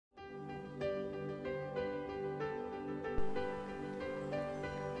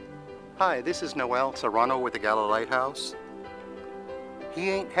Hi, this is Noel Serrano with the Gala Lighthouse. He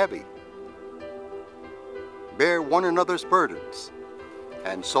ain't heavy. Bear one another's burdens,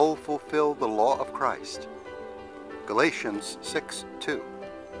 and so fulfill the law of Christ. Galatians 6:2.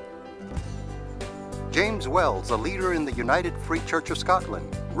 James Wells, a leader in the United Free Church of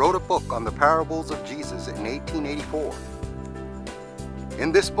Scotland, wrote a book on the parables of Jesus in 1884.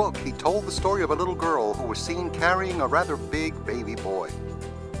 In this book, he told the story of a little girl who was seen carrying a rather big baby boy.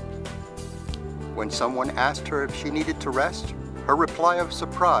 When someone asked her if she needed to rest, her reply of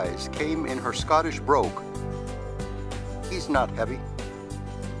surprise came in her Scottish brogue. "He's not heavy.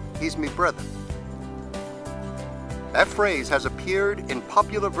 He's me brother." That phrase has appeared in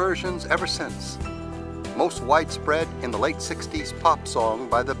popular versions ever since, most widespread in the late 60s pop song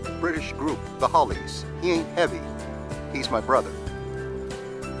by the British group The Hollies, "He ain't heavy, he's my brother."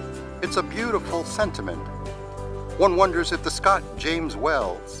 It's a beautiful sentiment. One wonders if the Scot James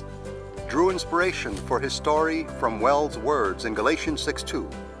Wells drew inspiration for his story from Wells' words in Galatians 6:2,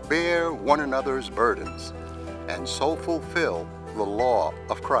 "Bear one another's burdens, and so fulfill the law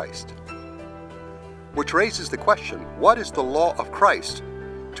of Christ." Which raises the question, what is the law of Christ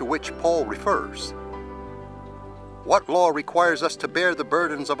to which Paul refers? What law requires us to bear the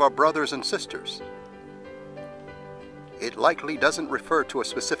burdens of our brothers and sisters? It likely doesn't refer to a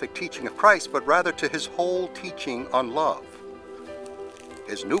specific teaching of Christ, but rather to his whole teaching on love.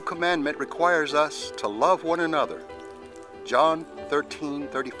 His new commandment requires us to love one another. John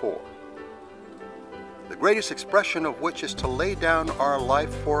 13:34. The greatest expression of which is to lay down our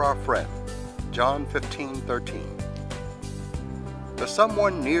life for our friend. John 15:13. Does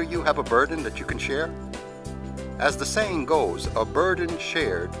someone near you have a burden that you can share? As the saying goes, a burden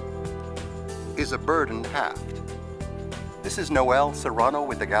shared is a burden halved. This is Noel Serrano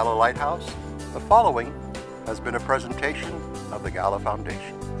with the Gala Lighthouse. The following has been a presentation of the Gala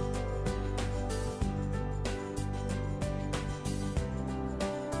Foundation.